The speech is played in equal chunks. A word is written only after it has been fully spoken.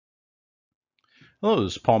Hello,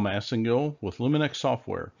 this is Paul Massengill with Luminex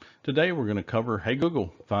Software. Today we're going to cover, hey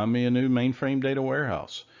Google, find me a new mainframe data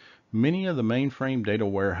warehouse. Many of the mainframe data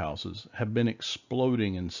warehouses have been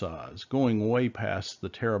exploding in size, going way past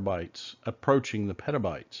the terabytes, approaching the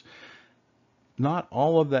petabytes. Not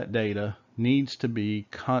all of that data needs to be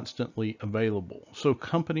constantly available. So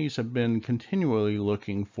companies have been continually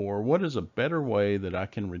looking for what is a better way that I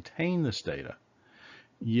can retain this data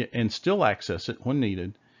and still access it when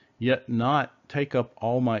needed, yet not take up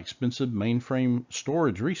all my expensive mainframe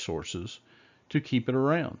storage resources to keep it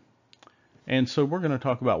around. And so we're going to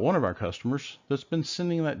talk about one of our customers that's been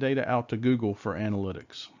sending that data out to Google for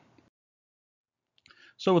analytics.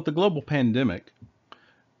 So with the global pandemic,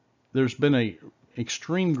 there's been a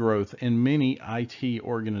extreme growth in many IT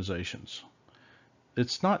organizations.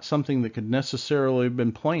 It's not something that could necessarily have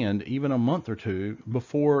been planned even a month or two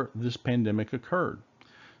before this pandemic occurred.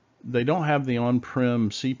 They don't have the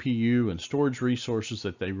on-prem CPU and storage resources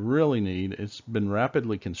that they really need. It's been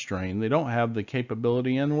rapidly constrained. They don't have the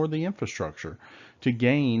capability and or the infrastructure to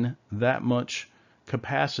gain that much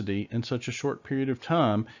capacity in such a short period of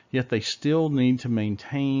time, yet they still need to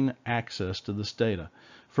maintain access to this data.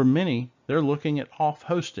 For many, they're looking at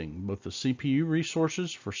off-hosting both the CPU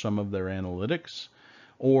resources for some of their analytics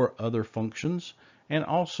or other functions, and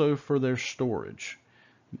also for their storage.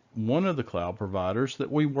 One of the cloud providers that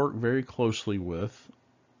we work very closely with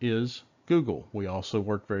is Google. We also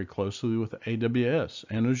work very closely with AWS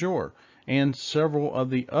and Azure and several of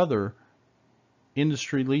the other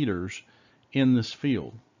industry leaders in this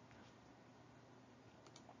field.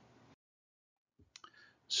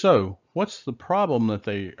 So what's the problem that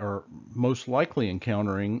they are most likely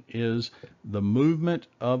encountering is the movement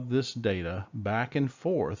of this data back and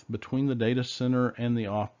forth between the data center and the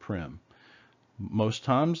off-prem. Most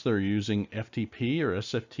times they're using FTP or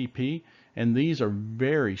SFTP, and these are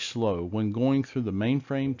very slow when going through the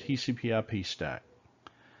mainframe TCP/IP stack.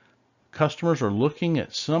 Customers are looking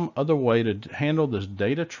at some other way to handle this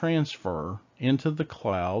data transfer into the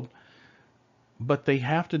cloud, but they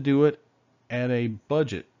have to do it at a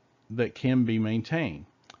budget that can be maintained.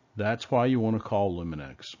 That's why you want to call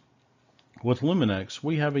Luminex. With Luminex,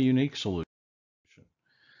 we have a unique solution.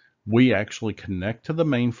 We actually connect to the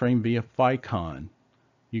mainframe via FICON.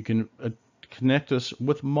 You can connect us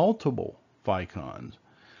with multiple FICONs.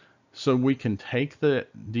 So we can take the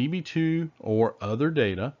DB2 or other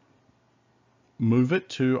data, move it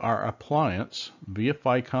to our appliance via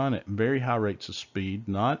FICON at very high rates of speed,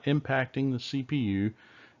 not impacting the CPU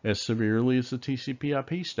as severely as the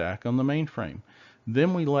TCP/IP stack on the mainframe.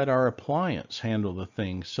 Then we let our appliance handle the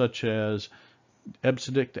things such as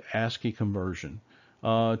EBCDIC to ASCII conversion,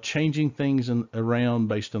 changing things around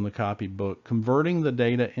based on the copybook, converting the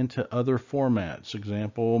data into other formats,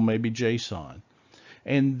 example, maybe JSON,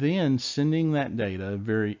 and then sending that data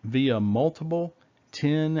via multiple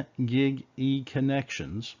 10 gig E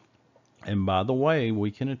connections. And by the way, we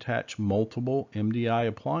can attach multiple MDI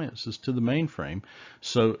appliances to the mainframe.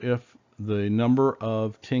 So if the number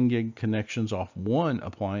of 10 gig connections off one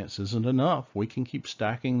appliance isn't enough, we can keep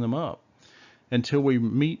stacking them up until we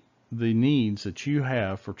meet the needs that you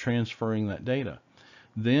have for transferring that data.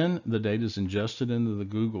 Then the data is ingested into the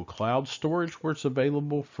Google Cloud storage where it's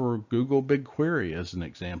available for Google BigQuery as an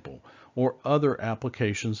example, or other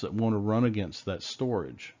applications that want to run against that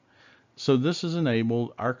storage. So this has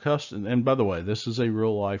enabled our customer, and by the way, this is a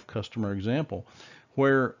real life customer example,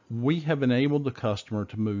 where we have enabled the customer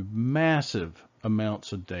to move massive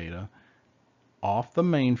amounts of data off the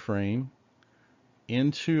mainframe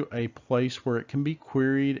into a place where it can be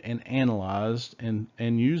queried and analyzed and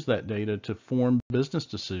use that data to form business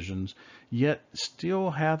decisions, yet still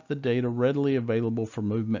have the data readily available for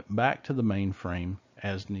movement back to the mainframe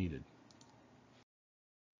as needed.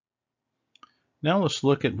 Now let's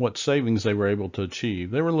look at what savings they were able to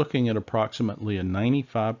achieve. They were looking at approximately a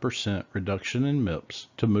 95% reduction in MIPS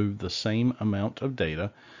to move the same amount of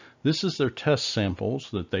data. This is their test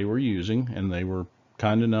samples that they were using, and they were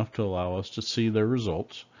kind enough to allow us to see their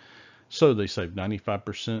results. So they saved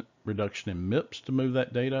 95% reduction in MIPS to move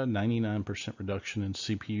that data, 99% reduction in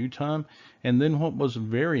CPU time, and then what was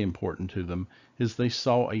very important to them is they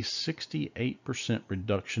saw a 68%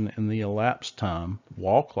 reduction in the elapsed time,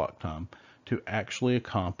 wall clock time, to actually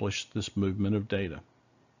accomplish this movement of data.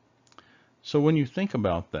 So when you think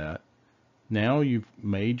about that, now you've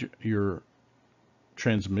made your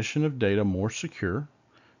transmission of data more secure,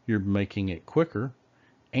 you're making it quicker,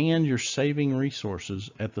 and you're saving resources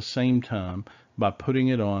at the same time by putting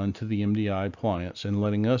it on to the MDI appliance and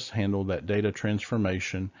letting us handle that data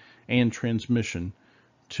transformation and transmission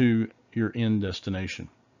to your end destination.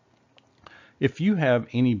 If you have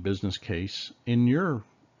any business case in your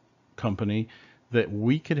company that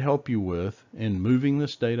we could help you with in moving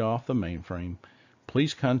this data off the mainframe,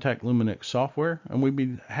 please contact Luminex Software and we'd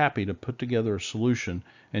be happy to put together a solution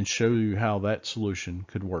and show you how that solution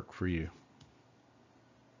could work for you.